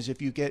thing is,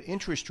 if you get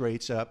interest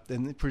rates up,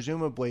 then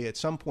presumably at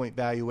some point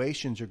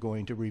valuations are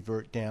going to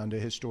revert down to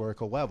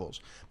historical levels.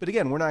 But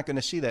again, we're not going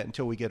to see that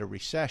until we get a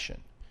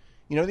recession.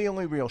 The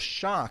only real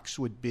shocks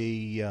would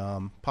be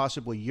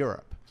possibly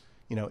Europe.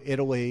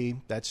 Italy,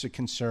 that's a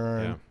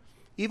concern. Yeah.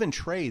 Even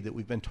trade that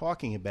we've been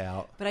talking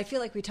about. But I feel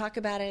like we talk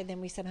about it and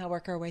then we somehow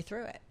work our way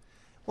through it.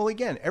 Well,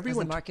 again,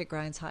 everyone... As the market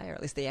grinds higher,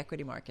 at least the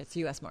equity markets,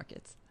 U.S.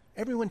 markets.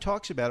 Everyone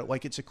talks about it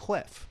like it's a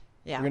cliff.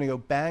 Yeah. We're going to go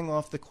bang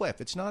off the cliff.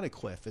 It's not a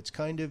cliff. It's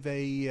kind of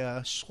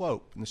a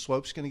slope. And the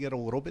slope's going to get a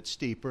little bit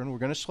steeper, and we're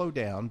going to slow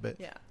down, but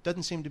it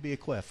doesn't seem to be a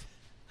cliff.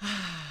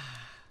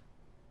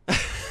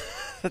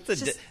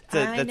 That's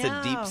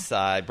a deep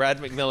sigh. Brad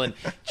McMillan,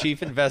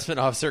 Chief Investment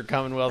Officer,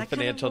 Commonwealth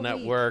Financial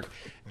Network,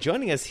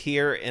 joining us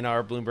here in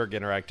our Bloomberg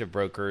Interactive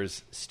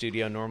Brokers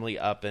studio, normally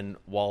up in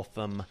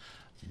Waltham,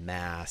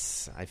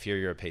 Mass. I fear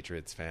you're a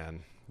Patriots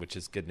fan, which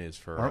is good news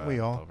for... Aren't we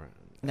all?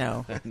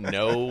 No.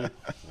 No,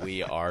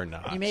 we are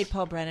not. You made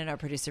Paul Brennan, our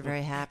producer,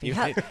 very happy.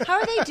 How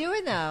are they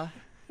doing, though?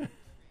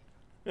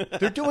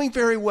 They're doing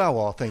very well,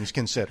 all things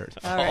considered.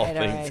 All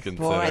right. Considered.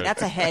 Boy,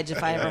 that's a hedge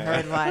if I ever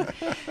heard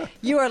one.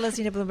 You are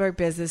listening to Bloomberg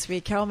Business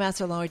Week. Carol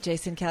Massar along with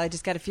Jason Kelly.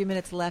 Just got a few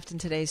minutes left in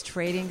today's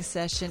trading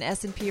session.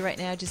 S&P right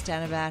now just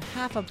down about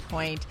 0.5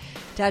 point.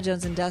 Dow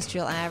Jones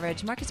Industrial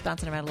Average. Market's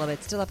bouncing around a little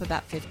bit. Still up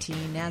about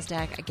 15.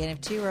 NASDAQ, again,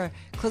 if two are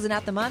closing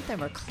out the month and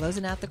we're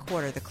closing out the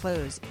quarter. The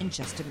close in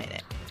just a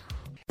minute.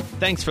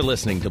 Thanks for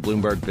listening to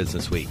Bloomberg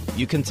Business Week.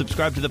 You can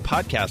subscribe to the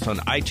podcast on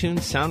iTunes,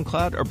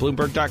 SoundCloud, or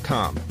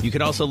Bloomberg.com. You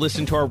can also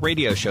listen to our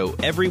radio show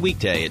every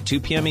weekday at 2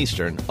 p.m.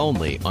 Eastern,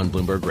 only on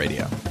Bloomberg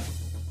Radio.